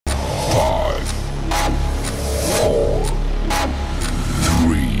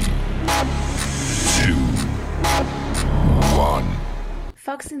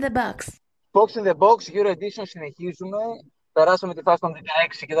Fox in the Box. Fox in the Box, Euro Edition, συνεχίζουμε. Περάσαμε τη φάση των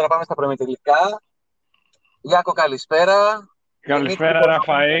 16 και τώρα πάμε στα προημιτελικά. Γιάκο, καλησπέρα. Καλησπέρα,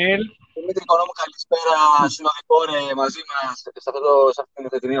 Ραφαήλ. Δημήτρη Κονόμου, καλησπέρα. Συνοδοιπόρε μαζί μας σε αυτή την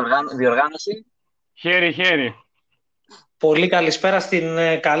φετινή διοργάνωση. Χέρι. Πολύ καλησπέρα στην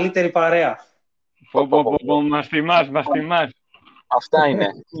καλύτερη παρέα. Μας τιμάς. Αυτά είναι.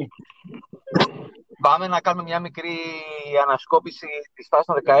 Πάμε να κάνουμε μια μικρή ανασκόπηση της φάσης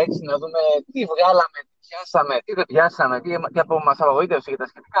των 16, να δούμε τι βγάλαμε, τι πιάσαμε, τι δεν πιάσαμε, τι από μας απογοήτευσε για τα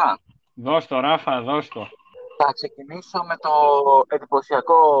σχετικά. Δώσ' το, Ράφα, δώσ' το. Θα ξεκινήσω με το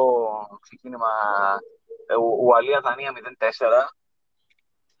εντυπωσιακό ξεκίνημα Ουαλία-Δανία 0-4,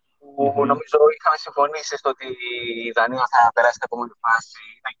 που νομίζω είχαμε συμφωνήσει στο ότι η Δανία θα περάσει την επόμενη φάση,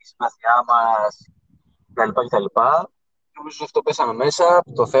 ήταν και η συμπάθειά μας κτλ. Νομίζω αυτό πέσαμε μέσα,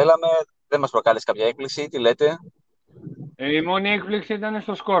 το θέλαμε, δεν μας προκάλεσε κάποια έκπληξη, τι λέτε? Η μόνη έκπληξη ήταν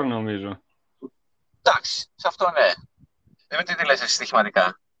στο σκορ, νομίζω. Εντάξει, σε αυτό ναι. Δημήτρη, τι λες εσύ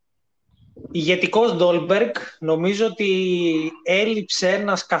στοιχηματικά? Ηγετικός Ντόλμπεργκ, νομίζω ότι έλειψε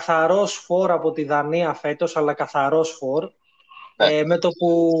ένας καθαρός φορ από τη Δανία φέτος, αλλά καθαρός φορ, με το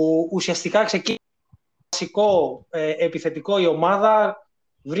που ουσιαστικά ξεκίνησε βασικό επιθετικό η ομάδα,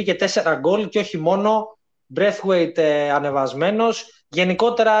 βρήκε 4 γκολ και όχι μόνο, Breathwaite ανεβασμένος.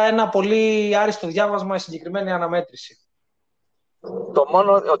 Γενικότερα ένα πολύ άριστο διάβασμα η συγκεκριμένη αναμέτρηση. Το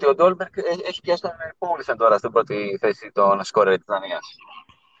μόνο ότι ο Ντόλμπεργκ έχει πιάσει τον Πούλησεν τώρα στην πρώτη θέση των σκόρερ της Δανίας.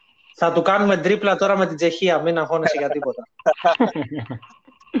 Θα του κάνουμε τρίπλα τώρα με την Τσεχία, μην αγχώνεσαι για τίποτα.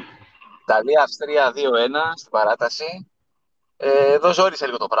 Ιταλία-Αυστρία 2-1 στην παράταση. Εδώ ζόρισε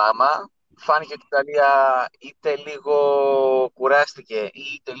λίγο το πράγμα. Φάνηκε ότι η Ιταλία είτε λίγο κουράστηκε,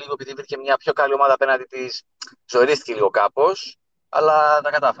 είτε λίγο επειδή υπήρχε μια πιο καλή ομάδα απέναντι της, ζορίστηκε λίγο κάπως, αλλά τα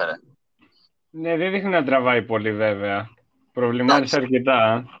κατάφερε. Ναι, δεν δείχνει να τραβάει πολύ βέβαια. Προβλημάτισε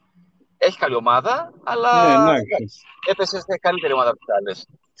αρκετά. Έχει καλή ομάδα, αλλά ναι, έπεσε σε καλύτερη ομάδα από τις άλλες.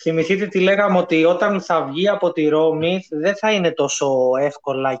 Θυμηθείτε τι λέγαμε, ότι όταν θα βγει από τη Ρώμη δεν θα είναι τόσο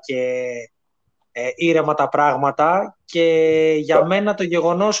εύκολα και ήρεμα τα πράγματα, και για μένα το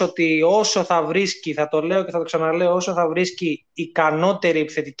γεγονός ότι όσο θα βρίσκει, θα το λέω και θα το ξαναλέω, όσο θα βρίσκει ικανότερη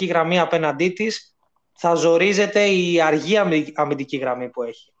επιθετική γραμμή απέναντί της, θα ζορίζεται η αργή αμυντική γραμμή που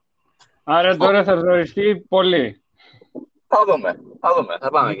έχει. Άρα τώρα θα ζοριστεί πολύ. Θα δούμε, θα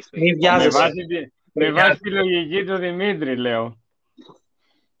πάμε εκεί. Με βάση τη λογική του Δημήτρη, λέω.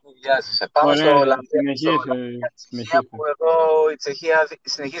 Μην βιάζεσαι. Πάμε στο Ολλανδία, που εδώ η Τσεχία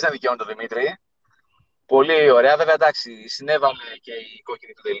συνεχίζει να δικαιώνει τον Δημήτρη. Πολύ ωραία, βέβαια, εντάξει, συνέβαλε και η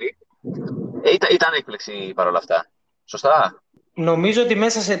κόκκινη του τελή. Ήταν έκπληξη παρόλα αυτά. Σωστά. Νομίζω ότι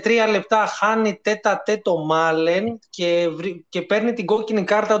μέσα σε 3 λεπτά χάνει τέτα-τέτο Μάλεν και παίρνει την κόκκινη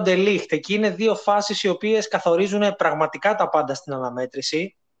κάρτα ο Ντελίχτ. Εκεί είναι 2 φάσεις οι οποίες καθορίζουν πραγματικά τα πάντα στην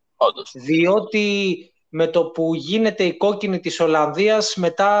αναμέτρηση. Όντως. Διότι με το που γίνεται η κόκκινη της Ολλανδίας,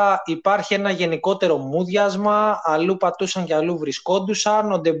 μετά υπάρχει ένα γενικότερο μούδιασμα, αλλού πατούσαν και αλλού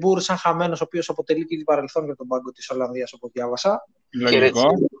βρισκόντουσαν. Ο Ντεμπούρ σαν χαμένος, ο οποίος αποτελεί και την παρελθόν για τον πάγκο της Ολλανδίας, όπως διάβασα. Λογικό.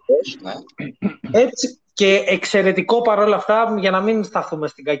 Έτσι, και εξαιρετικό παρόλα αυτά, για να μην σταθούμε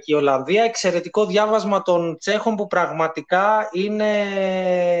στην κακή Ολλανδία, εξαιρετικό διάβασμα των Τσέχων που πραγματικά είναι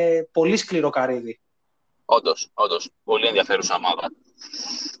πολύ σκληρό καρύδι. Όντως. Πολύ ενδιαφέρουσα ομάδα.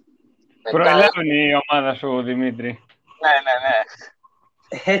 Προελεύει η ομάδα σου, Δημήτρη. Ναι.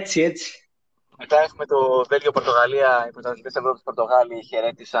 Έτσι. Μετά έχουμε το Βέλγιο-Πορτογαλία. Οι πρωταθλητές Ευρώπης Πορτογάλοι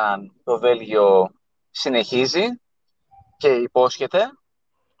χαιρέτησαν. Το Βέλγιο συνεχίζει και υπόσχεται.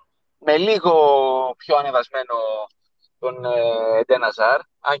 Με λίγο πιο ανεβασμένο τον Εντέν Αζάρ.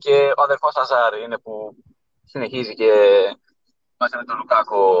 Αν και ο αδερφός Αζάρ είναι που συνεχίζει και μαζί με τον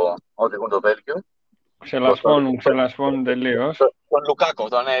Λουκάκο οδηγούν το Βέλγιο. Ξελασπώνουν τελείως. Τον Λουκάκο,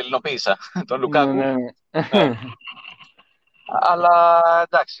 τον ελληνοποίησα. Τον Λουκάκο. Ναι. Αλλά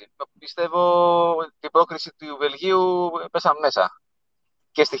εντάξει, πιστεύω την πρόκριση του Βελγίου πέσαμε μέσα.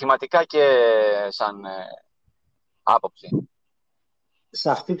 Και στοιχηματικά και σαν άποψη. Σε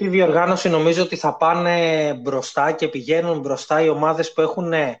αυτή τη διοργάνωση νομίζω ότι θα πάνε μπροστά και πηγαίνουν μπροστά οι ομάδες που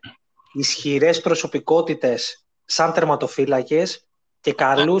έχουν ισχυρές προσωπικότητες σαν τερματοφύλακες και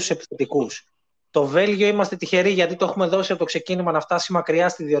καλούς επιθετικούς. Το Βέλγιο είμαστε τυχεροί γιατί το έχουμε δώσει από το ξεκίνημα να φτάσει μακριά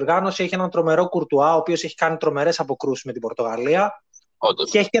στη διοργάνωση. Έχει έναν τρομερό Κουρτουά, ο οποίος έχει κάνει τρομερές αποκρούσεις με την Πορτογαλία.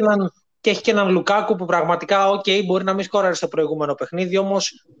 Και έχει και έναν Λουκάκου που πραγματικά μπορεί να μην σκόραρε στο προηγούμενο παιχνίδι,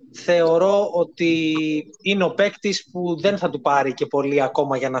 όμως θεωρώ ότι είναι ο παίκτης που δεν θα του πάρει και πολύ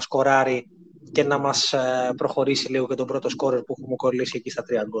ακόμα για να σκοράρει και να μας προχωρήσει λίγο και τον πρώτο σκόρερ που έχουμε κολλήσει εκεί στα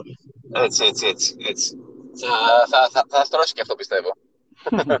 3 γκολ. Έτσι. Θα στρώσει και αυτό, πιστεύω.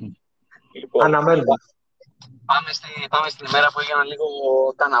 Λοιπόν, αναμένουμε. Πάμε στην ημέρα που έγιναν λίγο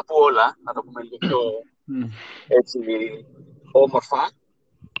τα να πού όλα, να το πούμε λίγο πιο έτσι, όμορφα.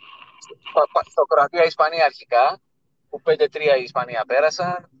 Στο Κροατία-Ισπανία αρχικά, που 5-3 η Ισπανία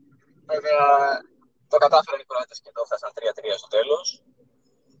πέρασαν. Βέβαια, το κατάφεραν οι Κροάτες και το έφτασαν 3-3 στο τέλος.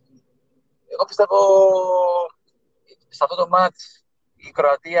 Εγώ πιστεύω σε αυτό το μάτς η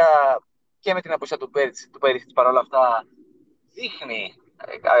Κροατία και με την απουσία του Πέριτσιτς παρόλα αυτά δείχνει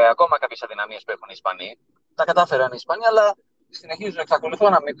ακόμα κάποιες αδυναμίες που έχουν οι Ισπανοί. Τα κατάφεραν οι Ισπανοί, αλλά εξακολουθώ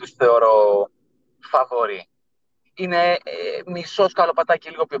να μην τους θεωρώ φαβορί. Είναι μισό σκαλοπατάκι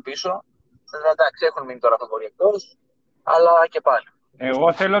λίγο πιο πίσω. Εντάξει, έχουν μείνει τώρα φαβορί εκτός, αλλά και πάλι.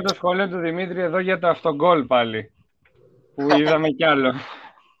 Εγώ θέλω το σχόλιο του Δημήτρη εδώ για το αυτογκόλ πάλι, που είδαμε κι άλλο.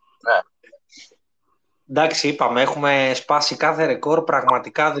 Ναι. Εντάξει, είπαμε, έχουμε σπάσει κάθε ρεκόρ,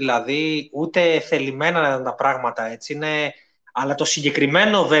 πραγματικά δηλαδή, ούτε θελημένα να ήταν τα πράγματα έτσι. Αλλά το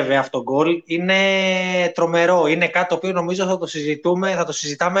συγκεκριμένο βέβαια αυτό γκολ είναι τρομερό. Είναι κάτι το οποίο νομίζω θα το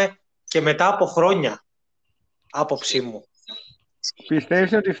συζητάμε και μετά από χρόνια, άποψή μου.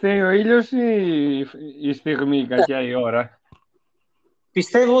 Πιστεύεις ότι φταίει ο ήλιος ή η στιγμή, η κακιά η ώρα?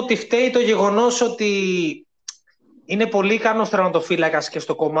 Πιστεύω ότι φταίει το γεγονός ότι είναι πολύ ικανός τερματοφύλακας και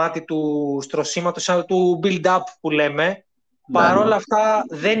στο κομμάτι του στρωσίματος, του build-up που λέμε. Παρόλα αυτά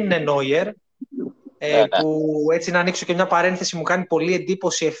δεν είναι Neuer. Που έτσι να ανοίξω και μια παρένθεση, μου κάνει πολύ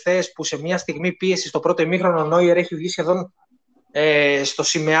εντύπωση εχθές που σε μια στιγμή πίεση στο πρώτο ημίχρονο ο Neuer έχει βγει σχεδόν στο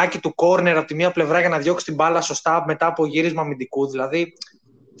σημαίακι του κόρνερ από τη μία πλευρά για να διώξει την μπάλα σωστά μετά από γύρισμα αμυντικού. Δηλαδή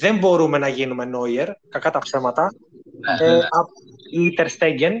δεν μπορούμε να γίνουμε Neuer, κακά τα ψέματα. Ή Ter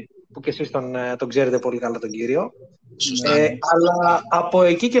Stegen, που και εσείς τον ξέρετε πολύ καλά τον κύριο. Αλλά από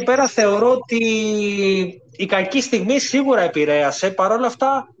εκεί και πέρα θεωρώ ότι η κακή στιγμή σίγουρα επηρέασε. Παρ' όλα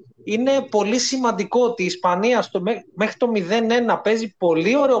αυτά είναι πολύ σημαντικό ότι η Ισπανία μέχρι το 0-1 παίζει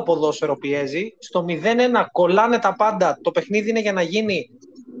πολύ ωραίο ποδόσφαιρο, πιέζει. Στο 0-1 κολλάνε τα πάντα. Το παιχνίδι είναι για να γίνει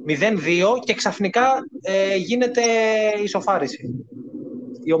 0-2 και ξαφνικά γίνεται ισοφάριση.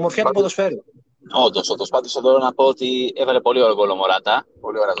 Η ομορφιά του ποδοσφαίρου. Όντως. Πάντως εδώ να πω ότι έβαλε πολύ ωραίο γκολ ο Μωράτα.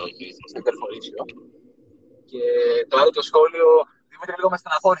 Πολύ ωραία το έχει στο υπερφορήσιο. Και το άλλο το σχόλιο, Δημήτρη, λίγο με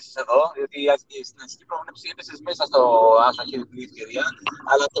στεναχώρησες εδώ, διότι στην αρχική πρόβλεψη έπεσες μέσα στο άσοχη διπλή ευκαιρία,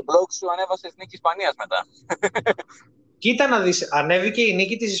 αλλά το blog σου ανέβασες νίκη Ισπανίας μετά. Κοίτα να δεις, ανέβηκε η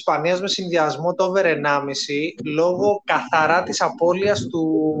νίκη της Ισπανίας με συνδυασμό το over 1,5 λόγω καθαρά της απώλειας του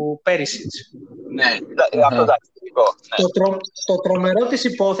Πέρισιτς. Ναι, αυτό εντάξει. Το τρομερό της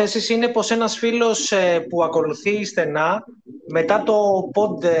υπόθεσης είναι πως ένας φίλος που ακολουθεί στενά μετά το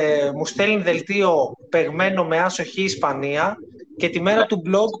pod μου στέλνει δελτίο παιγμένο με άσοχη Ισπανία και τη μέρα του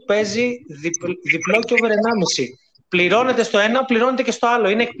blog παίζει διπλό και over 1,5. Πληρώνεται στο ένα, πληρώνεται και στο άλλο.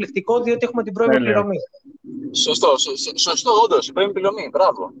 Είναι εκπληκτικό διότι έχουμε την πρώιμη πληρωμή. Σωστό, όντως, η πρώιμη πληρωμή,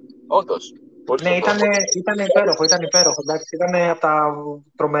 μπράβο. Όντως. Ναι, ήταν υπέροχο. Εντάξει, ήταν από τα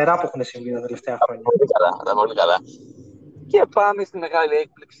τρομερά που έχουν συμβεί τα τελευταία χρόνια. Πολύ καλά. Και πάμε στη μεγάλη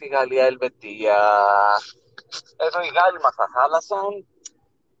έκπληξη Γαλλία-Ελβετία. Εδώ οι Γάλλοι μας τα χάλασαν.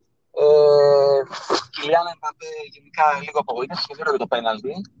 Κιλιάν Εμπαπέ γενικά λίγο απογοήτευση και για το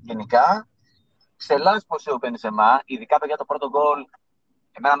πέναλτι γενικά. Σε λάθος ο Μπενζεμά, ειδικά για το πρώτο γκολ,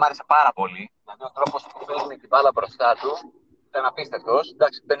 εμένα μου άρεσε πάρα πολύ. Δηλαδή ο τρόπος που παίρνει την μπάλα μπροστά του ήταν απίστευτος.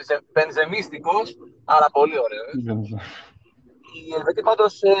 Εντάξει, μπενζεμίστικος, αλλά πολύ ωραίος. Οι Ελβετοί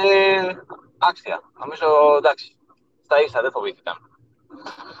πάντως άξια. Νομίζω εντάξει, στα ίσα δεν φοβήθηκαν.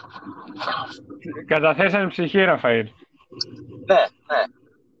 Καταθέσανε ψυχή, Ραφαήλ. Ναι.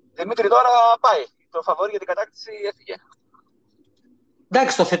 Δημήτρη, τώρα πάει. Το φαβόρι για την κατάκτηση έφυγε.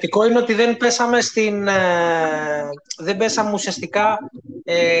 Εντάξει, το θετικό είναι ότι δεν πέσαμε ουσιαστικά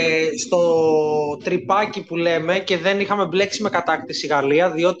στο τρυπάκι που λέμε και δεν είχαμε μπλέξει με κατάκτηση η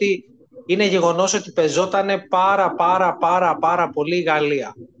Γαλλία, διότι είναι γεγονός ότι πεζότανε πάρα πολύ η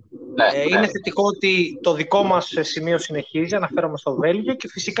Γαλλία. Είναι θετικό ότι το δικό μας σημείο συνεχίζει, αναφέρομαι στο Βέλγιο και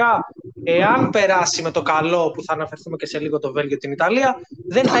φυσικά εάν περάσει με το καλό που θα αναφερθούμε και σε λίγο το Βέλγιο την Ιταλία,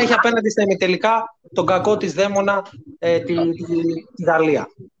 δεν θα έχει απέναντι στα ημιτελικά τον κακό της δαίμονα τη Γαλλία.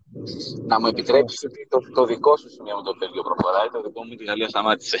 Να μου επιτρέψεις ότι το δικό σου σημείο με το Βέλγιο προχωράει, το δικό μου τη Γαλλία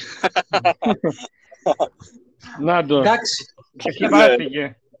σταμάτησε. Να το. Εντάξει.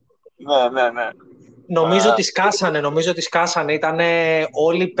 Ξεκινάστηκε. Ναι. Νομίζω ότι σκάσανε.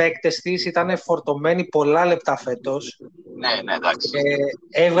 Όλοι οι παίκτες της ήταν φορτωμένοι πολλά λεπτά φέτος. Ναι, εντάξει.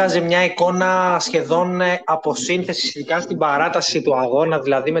 Έβγαζε μια εικόνα σχεδόν αποσύνθεση, ειδικά στην παράταση του αγώνα,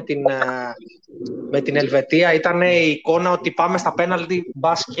 δηλαδή με την Ελβετία. Ήταν η εικόνα ότι πάμε στα πέναλτι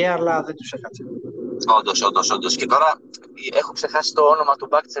μπάσκετ, αλλά δεν τους έκατσε. Όντως. Και τώρα έχω ξεχάσει το όνομα του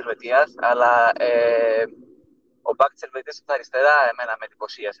μπακ της Ελβετίας, αλλά ο μπακ της Ελβετίας από τα αριστερά εμένα με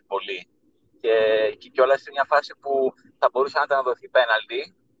εντυπωσίασε πολύ. Και κιόλας σε μια φάση που θα μπορούσε να δοθεί πέναλτι,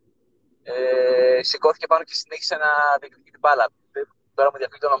 σηκώθηκε πάνω και συνέχισε να διεκδικεί την μπάλα. Τώρα μου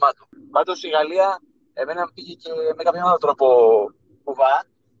διαφύγει το όνομά του. Πάντως η Γαλλία εμένα πήγε και με κάποιον άλλο τρόπο κουβά.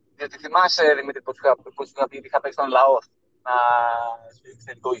 Διότι θυμάσαι, Δημήτρη, πως είχα πει ότι είχα παίξει τον Λαός να σφίξει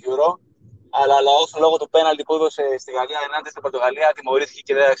τελικό Euro. Αλλά ο Λαός λόγω του πέναλτι που έδωσε στη Γαλλία ενάντια στην Πορτογαλία τιμωρήθηκε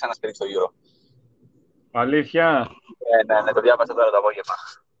και δεν θα ξανασπίξει το Euro. Αλήθεια. Ναι, το διάβασα τώρα το απόγευμα.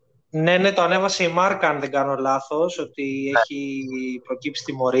 Ναι, το ανέβασε η Μάρκα, αν δεν κάνω λάθος, ότι έχει προκύψει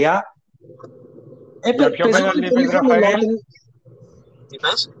τιμωρία. Για ποιο πέναλτι είπες, Ραφαήλ? Τι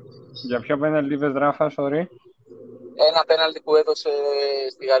πες? Για ποιο πέναλτι είπες, Ράφα, sorry? Ένα πέναλτι που έδωσε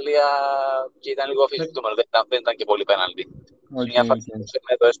στη Γαλλία και ήταν λίγο αφισβητούμενο. Δεν ήταν και πολύ πέναλτι. Μια φάση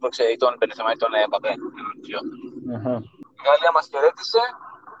που το έσπρωξε ή τον Μπενζεμά ή τον Εμπαπέ. Η Γαλλία μας χαιρέτησε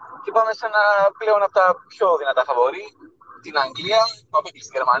και πάμε σε ένα πλέον από τα πιο δυνατά φαβορί, την Αγγλία, που απέκλεισε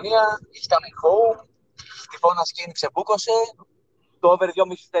στη Γερμανία, έχει coming home, τη φώνα σκήνη ξεμπούκωσε. Το over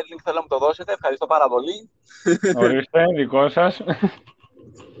 2,5 sterling θέλω να μου το δώσετε, ευχαριστώ πάρα πολύ. Ορίστε, δικό σας.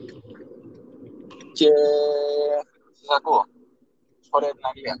 Και σας ακούω. Σχόλια την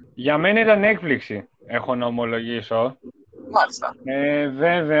Αγγλία. Για μένα ήταν έκπληξη, έχω να ομολογήσω. Μάλιστα.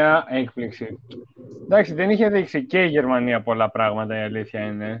 Βέβαια, έκπληξη. Εντάξει, δεν είχε δείξει και η Γερμανία πολλά πράγματα, η αλήθεια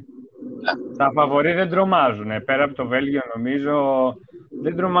είναι. Τα φαβορί δεν τρομάζουν. Πέρα από το Βέλγιο, νομίζω,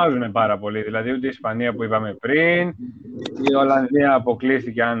 δεν τρομάζουν πάρα πολύ. Δηλαδή, ούτε η Ισπανία που είπαμε πριν, η Ολλανδία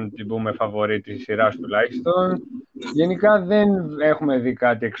αποκλείστηκε, αν την πούμε φαβορί της σειράς τουλάχιστον. Γενικά δεν έχουμε δει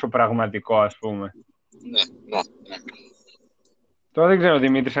κάτι εξωπραγματικό, ας πούμε. Ναι. Τώρα δεν ξέρω,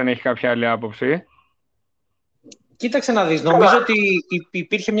 Δημήτρης, αν έχει κάποια άλλη άποψη. Κοίταξε να δεις. Νομίζω ότι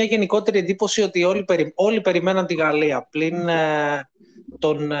υπήρχε μια γενικότερη εντύπωση ότι όλοι περιμέναν τη Γαλλία. Πλην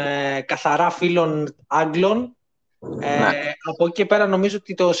των καθαρά φίλων Άγγλων. Από εκεί και πέρα νομίζω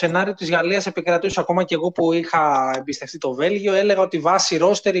ότι το σενάριο της Γαλλίας επικρατούσε. Ακόμα και εγώ που είχα εμπιστευτεί το Βέλγιο, έλεγα ότι βάσει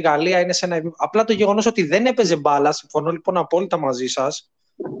ρόστερ η Γαλλία είναι σε ένα επίπεδο. Απλά το γεγονός ότι δεν έπαιζε μπάλα, συμφωνώ λοιπόν απόλυτα μαζί σας,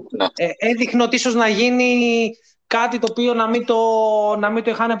 έδειχνε ότι ίσως να γίνει κάτι το οποίο να μην το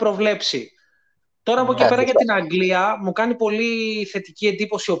είχαν προβλέψει. Τώρα από εκεί πέρα για την Αγγλία μου κάνει πολύ θετική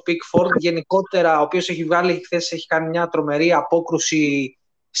εντύπωση ο Pickford. Γενικότερα, ο οποίος έχει βγάλει χθες, έχει κάνει μια τρομερή απόκρουση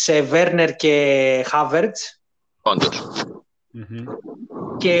σε Βέρνερ και Χάβερτς. Όντως.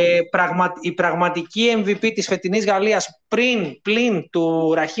 Και η πραγματική MVP της φετινής Γαλλίας πλην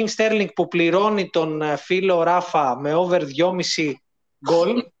του Ραχίμ Στέρλινγκ που πληρώνει τον φίλο Ράφα με over 2,5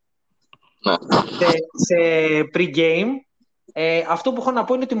 γκολ σε pre-game. Αυτό που έχω να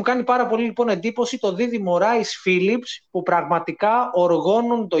πω είναι ότι μου κάνει πάρα πολύ λοιπόν εντύπωση το δίδυμο Ράις Φίλιπς που πραγματικά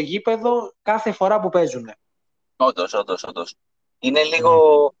οργώνουν το γήπεδο κάθε φορά που παίζουν. Όντως. Είναι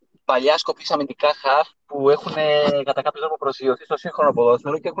λίγο παλιά σκοπής αμυντικά χαφ που έχουν κατά κάποιο τρόπο προσγειωθεί στο σύγχρονο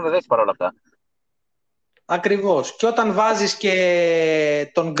ποδόσφαιρο και έχουν δέσει παρόλα αυτά. Ακριβώς. Και όταν βάζεις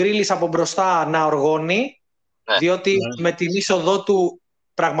και τον Γκρίλις από μπροστά να οργώνει, διότι με την είσοδό του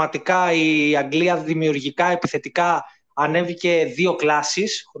πραγματικά η Αγγλία δημιουργικά, επιθετικά ανέβηκε 2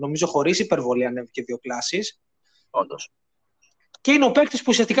 κλάσεις, νομίζω χωρίς υπερβολή ανέβηκε 2 κλάσεις. Όντως. Και είναι ο παίκτης που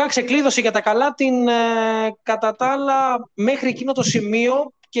ουσιαστικά ξεκλείδωσε για τα καλά την κατά τα άλλα μέχρι εκείνο το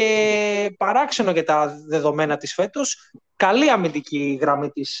σημείο και παράξενο για τα δεδομένα της φέτος, καλή αμυντική γραμμή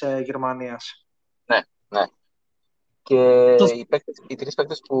της Γερμανίας. Ναι. Και οι 3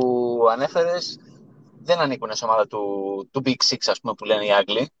 παίκτες που ανέφερες δεν ανήκουν σε ομάδα του Big Six, ας πούμε, που λένε οι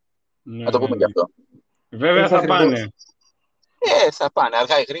Άγγλοι. Να το πούμε και αυτό. Βέβαια θα πάνε. Θα πάνε.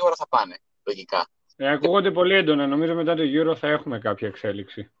 Αργά ή γρήγορα θα πάνε, λογικά. Ακούγονται πολύ έντονα. Νομίζω μετά το Euro θα έχουμε κάποια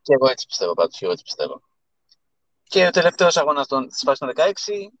εξέλιξη. Και εγώ έτσι πιστεύω πάντως. Και ο τελευταίος αγώνας της φάσης των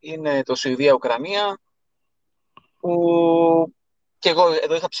 16 είναι το Σουηδία-Ουκρανία, που και εγώ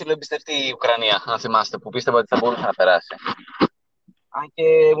εδώ είχα ψηλό εμπιστευτεί η Ουκρανία, αν θυμάστε, που πίστευα ότι θα μπορούσε να περάσει. Αν και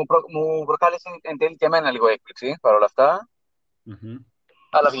μου προκάλεσε εν τέλει και εμένα λίγο έκπληξη παρόλα αυτά,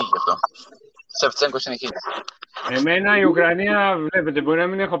 αλλά βγήκε αυτό. Σεφτσένκο συνεχίζει. Εμένα η Ουκρανία, βλέπετε, μπορεί να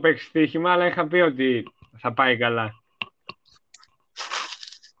μην έχω παίξει στοίχημα, αλλά είχα πει ότι θα πάει καλά.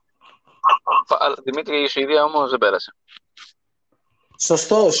 Δημήτρη, η Σουηδία όμως δεν πέρασε.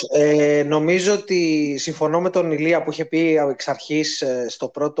 Σωστός. Νομίζω ότι συμφωνώ με τον Ηλία που είχε πει εξ αρχής στο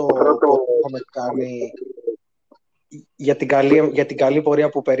πρώτο που είχαμε κάνει για την καλή πορεία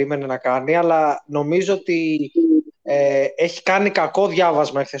που περίμενε να κάνει, αλλά νομίζω ότι έχει κάνει κακό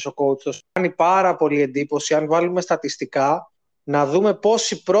διάβασμα εχθές ο coach. Το κάνει πάρα πολύ εντύπωση, αν βάλουμε στατιστικά, να δούμε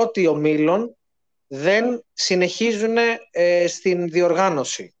πόσοι πρώτοι ομίλων δεν συνεχίζουν στην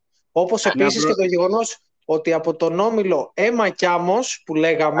διοργάνωση. Όπως επίσης και το γεγονός ότι από τον όμιλο Έμα Κιάμος που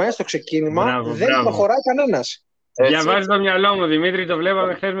λέγαμε στο ξεκίνημα δεν προχωράει κανένας. Διαβάζει το μυαλό μου, Δημήτρη, το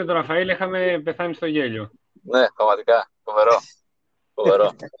βλέπαμε χθες με τον Ραφαήλ, είχαμε πεθάνει στο γέλιο. Ναι, πραγματικά.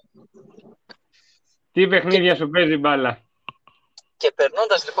 Φοβερό. Τι παιχνίδια σου παίζει μπάλα? Και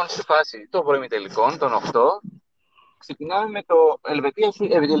περνώντας λοιπόν στη φάση των προημιτελικών, των 8, ξεκινάμε με το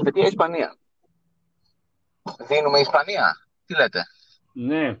Ελβετία-Ισπανία. Δίνουμε Ισπανία. Τι λέτε?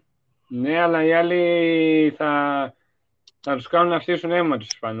 Ναι, αλλά οι άλλοι θα τους κάνουν να φτύσουν αίμα τους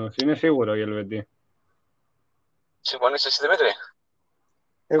Ισπανούς. Είναι σίγουρο οι Ελβετοί. Συμφωνείς εσύ, Δημήτρη?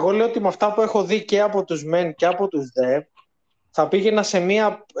 Εγώ λέω ότι με αυτά που έχω δει και από τους μεν και από τους δε, θα πήγαινα σε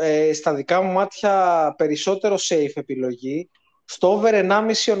μία, στα δικά μου μάτια, περισσότερο safe επιλογή, στο over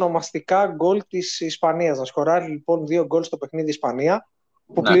 1,5 ονομαστικά γκολ της Ισπανίας. Να σκοράρει λοιπόν 2 γκολ στο παιχνίδι Ισπανία,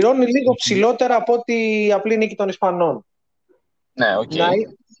 που πληρώνει λίγο ψηλότερα από ότι η απλή νίκη των Ισπανών. Ναι, οκ.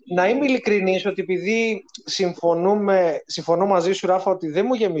 Να είμαι ειλικρινής ότι επειδή συμφωνώ μαζί σου, Ράφα, ότι δεν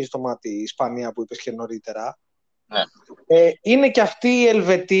μου γεμίζει το μάτι η Ισπανία που είπες και νωρίτερα. Ναι. Είναι και αυτοί οι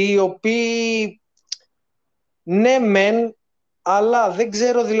Ελβετοί οι οποίοι ναι μεν, αλλά δεν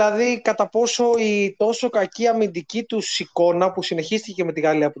ξέρω δηλαδή κατά πόσο η τόσο κακή αμυντική τους εικόνα που συνεχίστηκε με τη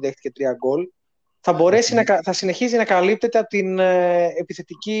Γαλλία που δέχτηκε 3 γκολ θα συνεχίζει να καλύπτεται από την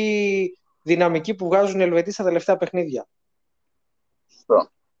επιθετική δυναμική που βγάζουν οι Ελβετοί στα τελευταία παιχνίδια.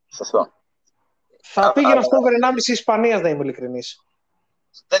 Σωστό. Θα πήγαινα στο over 1,5 Ισπανίας, να είμαι ειλικρινής.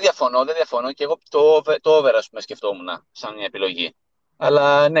 Δεν διαφωνώ και εγώ το over, ας πούμε, σκεφτόμουν σαν μια επιλογή.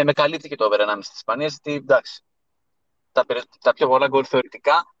 Αλλά ναι, με καλύπτει και το over 1,5 της Ισπανίας, γιατί εντάξει, τα πιο πολλά γκολ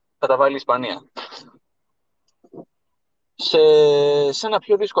θεωρητικά θα τα βάλει η Ισπανία. Σε ένα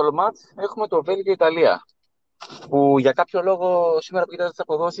πιο δύσκολο μάτς έχουμε το Βέλγιο-Ιταλία, που για κάποιο λόγο σήμερα που κοιτάζω τις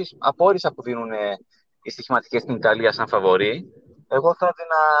αποδόσεις απόρρισα που δίνουν οι στοιχηματικές στην Ιταλία σαν φαβορί. Εγώ θα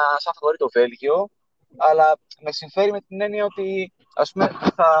έδινα σαν φαβορί το Βέλγιο, αλλά με συμφέρει με την έννοια ότι, ας πούμε,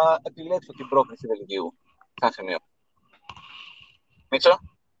 θα επιλέξω την πρόκριση Βελγίου σαν σημείο. Μίτσο.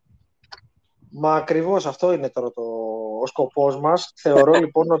 Μα ακριβώς αυτό είναι τώρα ο σκοπός μας. Θεωρώ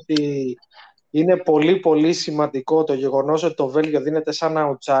λοιπόν ότι είναι πολύ πολύ σημαντικό το γεγονός ότι το Βέλγιο δίνεται σαν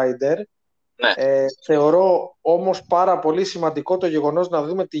outsider. Ναι. Θεωρώ όμως πάρα πολύ σημαντικό το γεγονός να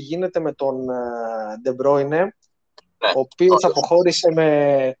δούμε τι γίνεται με τον De Bruyne, Ναι, ο οποίος αποχώρησε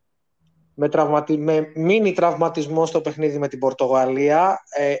με μίνι τραυματισμό στο παιχνίδι με την Πορτογαλία.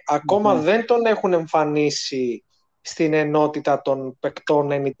 Ακόμα δεν τον έχουν εμφανίσει στην ενότητα των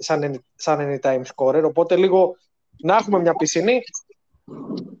παικτών σαν anytime scorer, οπότε λίγο να έχουμε μια πισινή.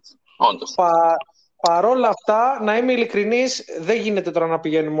 Όντως. Παρόλα αυτά, να είμαι ειλικρινής, δεν γίνεται τώρα να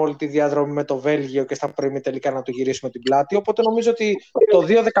πηγαίνουμε όλη τη διαδρομή με το Βέλγιο και στα προημιτελικά να του γυρίσουμε την πλάτη, οπότε νομίζω ότι το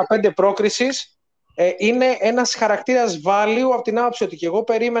 2-15 πρόκρισης είναι ένας χαρακτήρας value από την άποψη ότι και εγώ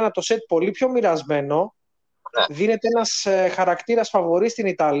περίμενα το σετ πολύ πιο μοιρασμένο. Ναι. Δίνεται ένας χαρακτήρας φαβορί στην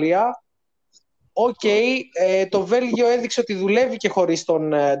Ιταλία. Το Βέλγιο έδειξε ότι δουλεύει και χωρίς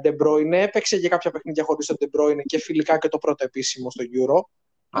τον De Bruyne. Έπαιξε και κάποια παιχνίδια χωρίς τον De Bruyne και φιλικά και το πρώτο επίσημο στο Euro,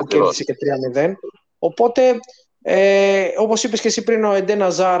 που κέρδισε και 3-0. Οπότε, όπως είπες και εσύ πριν, ο Εντέ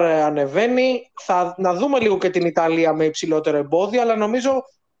Ναζάρ ανεβαίνει. Να δούμε λίγο και την Ιταλία με υψηλότερο εμπόδιο, αλλά νομίζω,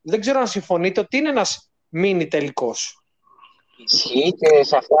 δεν ξέρω αν συμφωνείτε, ότι είναι ένας μίνι τελικός. Ισχύει, και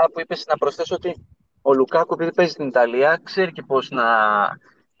σε αυτά που είπες να προσθέσω ότι ο Λουκάκου, επειδή παίζει στην Ιταλία, ξέρει και πώς να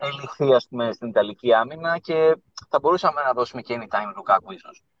ελιχθεί, ας πούμε, στην Ιταλική άμυνα, και θα μπορούσαμε να δώσουμε και anytime Λουκάκου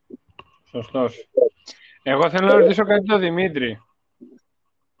ίσως. Σωστός. Εγώ θέλω να ρωτήσω κάτι τον Δημήτρη.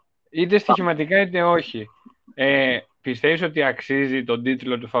 Είτε στοιχηματικά είτε όχι. Πιστεύεις ότι αξίζει τον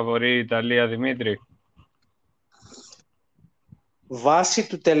τίτλο του φαβορί η Ιταλία, Δημήτρη? Βάσει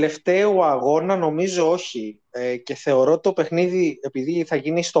του τελευταίου αγώνα νομίζω όχι. Και θεωρώ το παιχνίδι, επειδή θα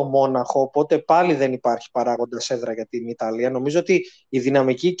γίνει στο Μόναχο, οπότε πάλι δεν υπάρχει παράγοντας έδρα για την Ιταλία. Νομίζω ότι η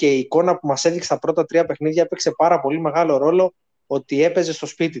δυναμική και η εικόνα που μας έδειξε τα πρώτα 3 παιχνίδια έπαιξε πάρα πολύ μεγάλο ρόλο, ότι έπαιζε στο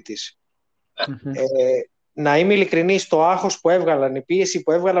σπίτι της. Να είμαι ειλικρινής, το άγχος που έβγαλαν, η πίεση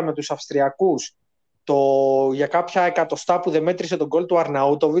που έβγαλαν με τους Αυστριακούς, για κάποια εκατοστά που δεν μέτρησε τον γκολ του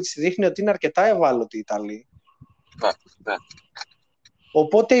Αρναούτοβιτς, δείχνει ότι είναι αρκετά ευάλωτη η Ιταλία. Ναι.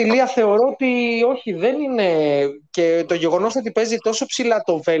 Οπότε η Λία θεωρώ ότι όχι, δεν είναι. Και το γεγονός ότι παίζει τόσο ψηλά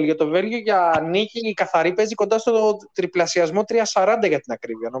το Βέλγιο για νίκη καθαρή παίζει κοντά στο τριπλασιασμό 3,40 για την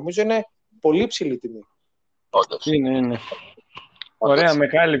ακρίβεια. Νομίζω είναι πολύ ψηλή τιμή. Όντως. Είναι. Ωραία, με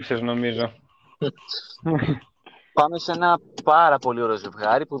κάλυψες νομίζω. Πάμε σε ένα πάρα πολύ ωραίο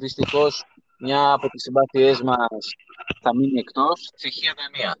ζευγάρι που δυστυχώς μια από τις συμπάθειές μας θα μείνει εκτός,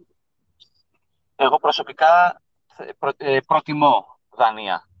 Τσεχία-Δανία. Εγώ προσωπικά προτιμώ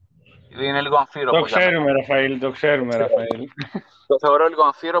Δανία. Είναι λίγο αμφίροπο. Το ξέρουμε, Ραφαήλ. Το θεωρώ λίγο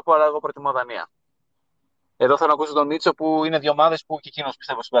αμφίροπο, αλλά εγώ προτιμώ Δανία. Εδώ θέλω να ακούσω τον Μίτσο, που είναι 2 ομάδες που και εκείνος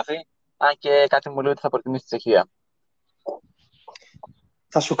πιστεύω συμπαθεί, αν και κάτι μου λέει ότι θα προτιμήσει τη Τσεχία.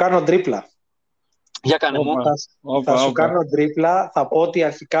 Θα σου κάνω τρίπλα. Για κάνε μου. Θα σου κάνω τρίπλα. Θα πω ότι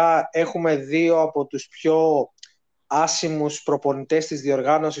αρχικά έχουμε δύο από τους πιο άσημους προπονητές της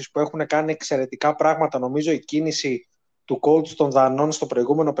διοργάνωσης που έχουν κάνει εξαιρετικά πράγματα. Νομίζω η κίνηση του coach των Δανών στο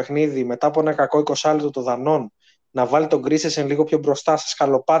προηγούμενο παιχνίδι, μετά από ένα κακό 20 λεπτό των Δανών, να βάλει τον Κρίσεσεν λίγο πιο μπροστά σε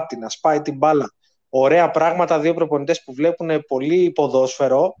σκαλοπάτι, να σπάει την μπάλα. Ωραία πράγματα, δύο προπονητές που βλέπουν πολύ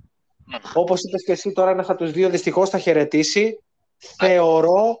ποδόσφαιρο. Όπως είπες και εσύ, τώρα ένας από τους δύο δυστυχώς θα χαιρετήσει.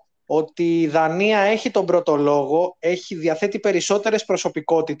 Θεωρώ ότι η Δανία έχει τον πρώτο λόγο, διαθέτει περισσότερες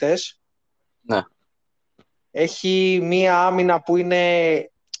προσωπικότητες. Ναι. Έχει μία άμυνα που είναι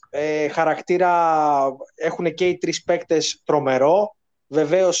χαρακτήρα, έχουν και οι τρεις παίκτες τρομερό.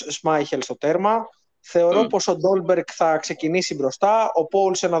 Βεβαίως Σμάιχελ στο τέρμα. Θεωρώ πως ο Ντόλμπεργκ θα ξεκινήσει μπροστά. Ο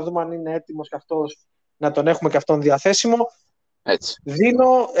Πόλσε να δούμε αν είναι έτοιμος και αυτός, να τον έχουμε και αυτόν διαθέσιμο. Έτσι.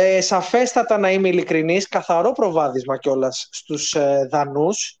 Δίνω σαφέστατα, να είμαι ειλικρινής, καθαρό προβάδισμα κιόλας στους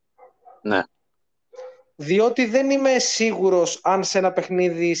Δανούς. Ναι. Διότι δεν είμαι σίγουρος αν σε ένα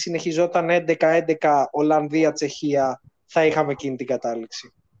παιχνίδι συνεχιζόταν 11-11 Ολλανδία-Τσεχία θα είχαμε εκείνη την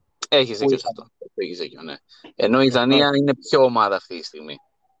κατάληξη. Έχεις δίκιο σε αυτό. Έχεις δίκιο, ναι. Ενώ η Δανία είναι πιο ομάδα αυτή τη στιγμή.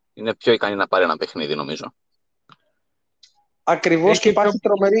 Είναι πιο ικανή να πάρει ένα παιχνίδι, νομίζω. Ακριβώς, και υπάρχει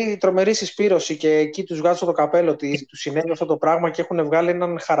τρομερή συσπήρωση και εκεί τους βγάζω το καπέλο ότι τους συνέβη αυτό το πράγμα και έχουν βγάλει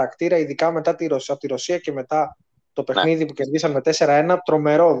έναν χαρακτήρα, ειδικά μετά από τη Ρωσία και μετά το παιχνίδι που κερδίσαν με 4-1,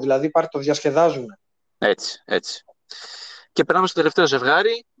 τρομερό, δηλαδή το διασκεδάζουν. Έτσι. Και περνάμε στο τελευταίο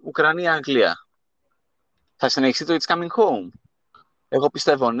ζευγάρι, Ουκρανία-Αγγλία. Θα συνεχιστεί το It's Coming Home? Εγώ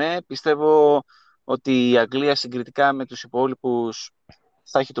πιστεύω ναι, πιστεύω ότι η Αγγλία συγκριτικά με τους υπόλοιπους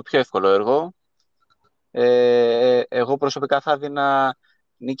θα έχει το πιο εύκολο έργο. Εγώ προσωπικά θα έδινα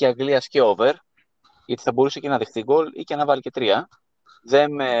νίκη Αγγλίας και over, γιατί θα μπορούσε και να δεχτεί γκολ ή και να βάλει και 3.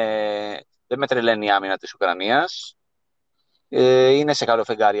 Δεν με τρελαίνει η άμυνα της Ουκρανίας. Είναι σε καλό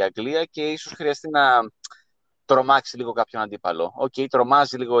φεγγάρι η Αγγλία και ίσως χρειαστεί να τρομάξει λίγο κάποιον αντίπαλο.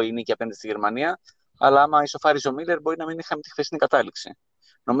 Τρομάζει λίγο η νίκη απέναντι στη Γερμανία, αλλά άμα ισοφάριζε ο Μίλλερ μπορεί να μην είχαμε τη χθεσινή κατάληξη.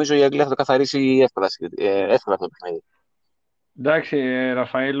 Νομίζω η Αγγλία θα το καθαρίσει εύκολα αυτό το παιχνίδι. Εντάξει,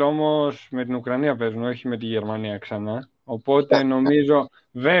 Ραφαήλ, όμως με την Ουκρανία παίζουν, όχι με τη Γερμανία ξανά. Οπότε νομίζω,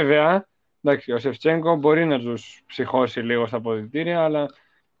 βέβαια, εντάξει, ο Σεφτσέγκο μπορεί να τους ψυχώσει λίγο στα αποδυτήρια, αλλά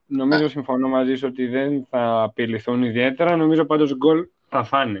νομίζω συμφωνώ μαζί σου ότι δεν θα απειληθούν ιδιαίτερα. Νομίζω πάντως γκολ θα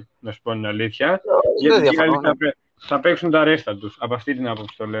φάνε, να σου πω την αλήθεια. Γιατί οι άλλοι θα παίξουν τα ρέστα τους. Από αυτή την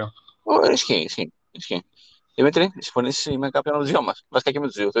άποψη το λέω. Ισχύει. Δημήτρη, συμφωνείς με κάποιον από τους δυο μας? Βασικά και με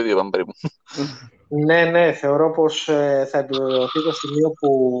τους δύο, το ίδιο είπαμε περίπου. Ναι, θεωρώ πως θα επιβεβαιωθεί το σημείο που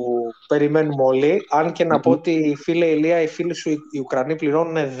περιμένουμε όλοι. Αν και να πω ότι, φίλε Ηλία, οι φίλοι σου οι Ουκρανοί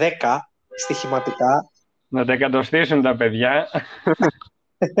πληρώνουν 10 στοιχηματικά. Να τα εκατοστήσουν τα παιδιά.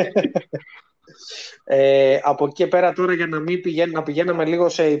 Από εκεί και πέρα τώρα, για να πηγαίναμε λίγο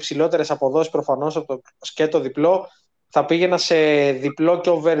σε υψηλότερες αποδόσεις, προφανώς από το σκέτο διπλό, θα πήγαινα σε διπλό και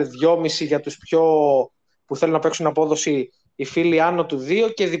over 2,5 για τους που θέλουν να παίξουν απόδοση, οι φίλοι άνω του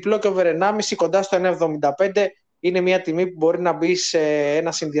 2, και διπλό και over 1,5 κοντά στο 1,75. Είναι μια τιμή που μπορεί να μπει σε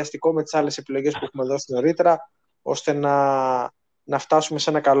ένα συνδυαστικό με τις άλλες επιλογές που έχουμε δώσει νωρίτερα, ώστε να φτάσουμε σε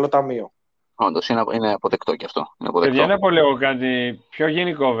ένα καλό ταμείο. Όντως, είναι αποδεκτό και αυτό. Για να πω λίγο κάτι πιο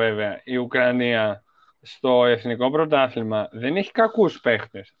γενικό, βέβαια. Η Ουκρανία στο εθνικό πρωτάθλημα δεν έχει κακούς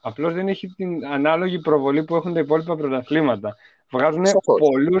παίχτες. Απλώς δεν έχει την ανάλογη προβολή που έχουν τα υπόλοιπα πρωταθλήματα. Βγάζουν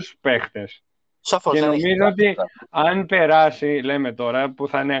πολλούς παίχτες. Σαφώς, και νομίζω ότι αν περάσει, λέμε τώρα, που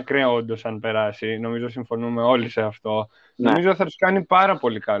θα είναι ακραίο όντως αν περάσει, νομίζω συμφωνούμε όλοι σε αυτό, νομίζω θα τους κάνει πάρα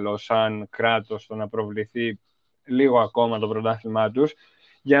πολύ καλό σαν κράτος το να προβληθεί λίγο ακόμα το πρωτάθλημά τους.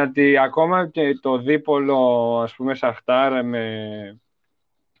 Γιατί ακόμα και το δίπολο, ας πούμε, Σαχτάρ με...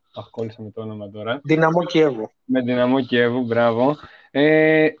 κόλλησα με το όνομα τώρα. Δυναμό Κιέβου. Με Δυναμό Κιέβου, μπράβο.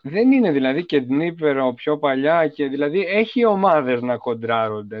 Δεν είναι δηλαδή και Δνίπερο πιο παλιά και δηλαδή έχει ομάδες να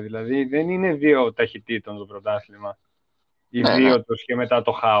κοντράρονται. Δηλαδή δεν είναι δύο ταχυτήτων το πρωτάθλημα. Οι δύο τους και μετά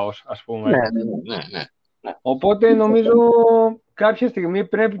το χάος, ας πούμε. Ναι. Οπότε νομίζω κάποια στιγμή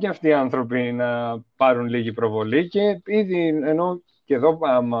πρέπει και αυτοί οι άνθρωποι να πάρουν λίγη προβολή και ήδη ενώ και εδώ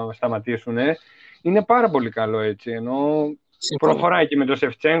άμα σταματήσουν είναι πάρα πολύ καλό έτσι. Ενώ προχωράει και με τον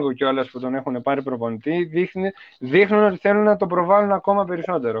Σεφτσέγκο και όλες που τον έχουν πάρει προπονητή, δείχνουν ότι θέλουν να το προβάλλουν ακόμα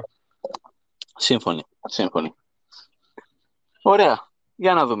περισσότερο. Σύμφωνοι. Ωραία.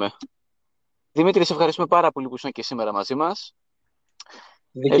 Για να δούμε. Δημήτρη, σε ευχαριστούμε πάρα πολύ που ήσουν και σήμερα μαζί μας.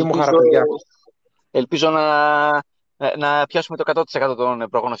 Δική μου χαρά, παιδιά. Ελπίζω να πιάσουμε το 100% των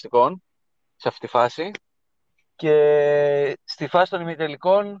προγνωστικών σε αυτή τη φάση. Και στη φάση των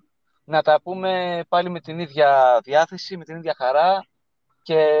ημιτελικών να τα πούμε πάλι με την ίδια διάθεση, με την ίδια χαρά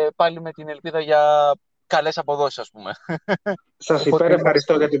και πάλι με την ελπίδα για καλές αποδόσεις, ας πούμε. Σας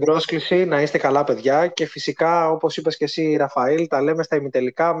ευχαριστώ για την πρόσκληση. Να είστε καλά, παιδιά. Και φυσικά, όπως είπες και εσύ, Ραφαήλ, τα λέμε στα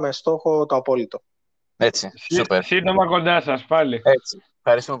ημιτελικά με στόχο το απόλυτο. Έτσι, σούπερ. Σύντομα κοντά σας πάλι. Έτσι.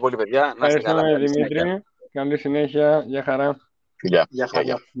 Ευχαριστούμε πολύ, παιδιά. Να είστε καλά. Ευχαριστούμε, Δημήτρη. Καλή συνέχεια. Γεια χαρά. Φιλιά. Γεια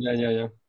χαρά. Γεια.